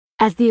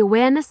As the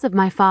awareness of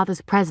my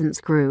father's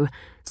presence grew,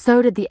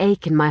 so did the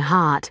ache in my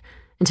heart,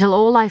 until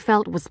all I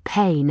felt was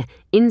pain,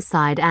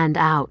 inside and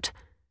out.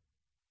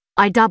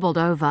 I doubled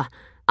over,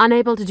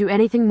 unable to do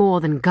anything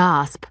more than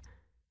gasp.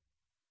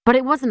 But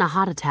it wasn't a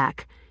heart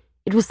attack.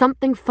 It was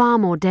something far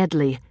more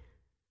deadly.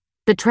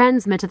 The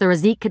transmitter the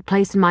Razik had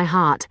placed in my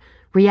heart,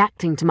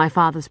 reacting to my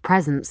father's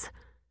presence,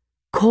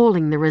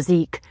 calling the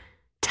Razik,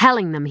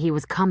 telling them he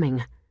was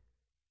coming.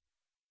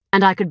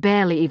 And I could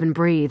barely even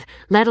breathe,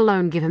 let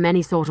alone give him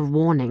any sort of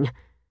warning.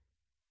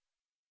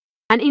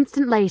 An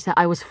instant later,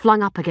 I was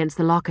flung up against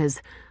the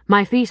lockers,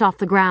 my feet off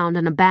the ground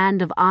and a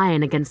band of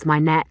iron against my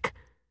neck.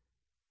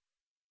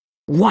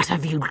 "What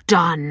have you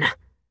done?"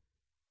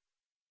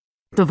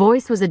 The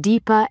voice was a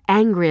deeper,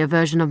 angrier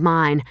version of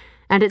mine,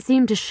 and it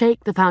seemed to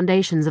shake the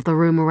foundations of the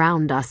room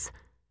around us.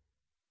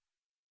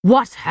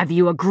 "What have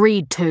you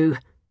agreed to?"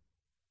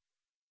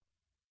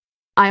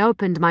 I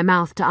opened my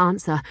mouth to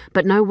answer,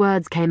 but no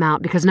words came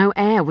out because no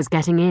air was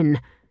getting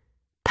in.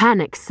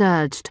 Panic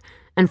surged,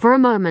 and for a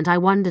moment I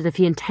wondered if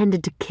he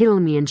intended to kill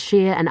me in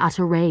sheer and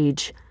utter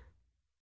rage.